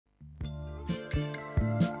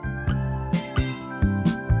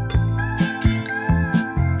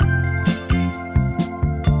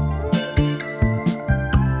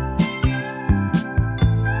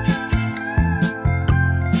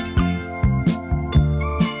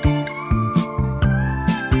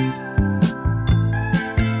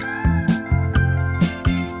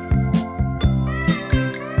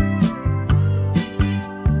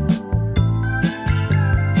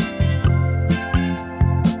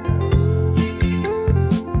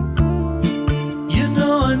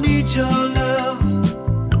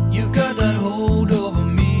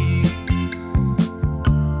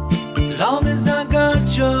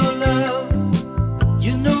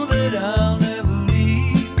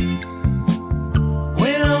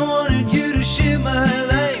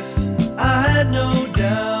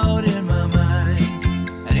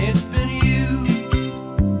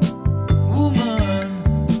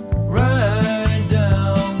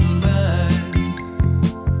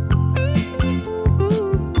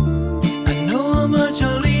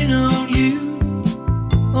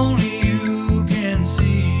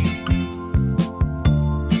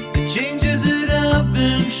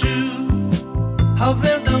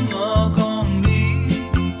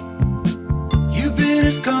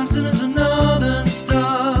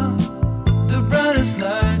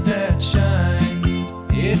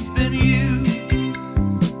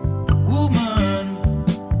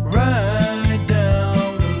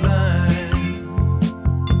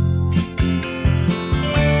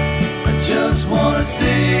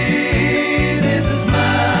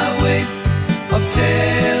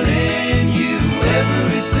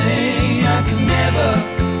never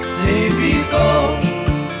say before.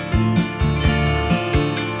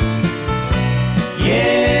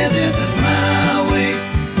 Yeah, this is my way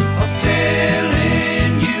of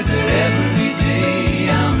telling you that every day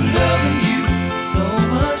I'm loving you so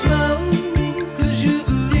much more, 'cause you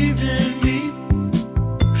believed in me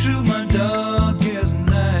through my darkest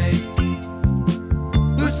night.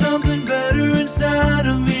 Put something better inside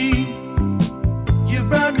of me. You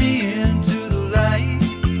brought me into the light.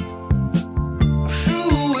 Threw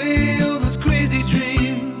away all those crazy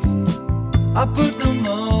dreams. I put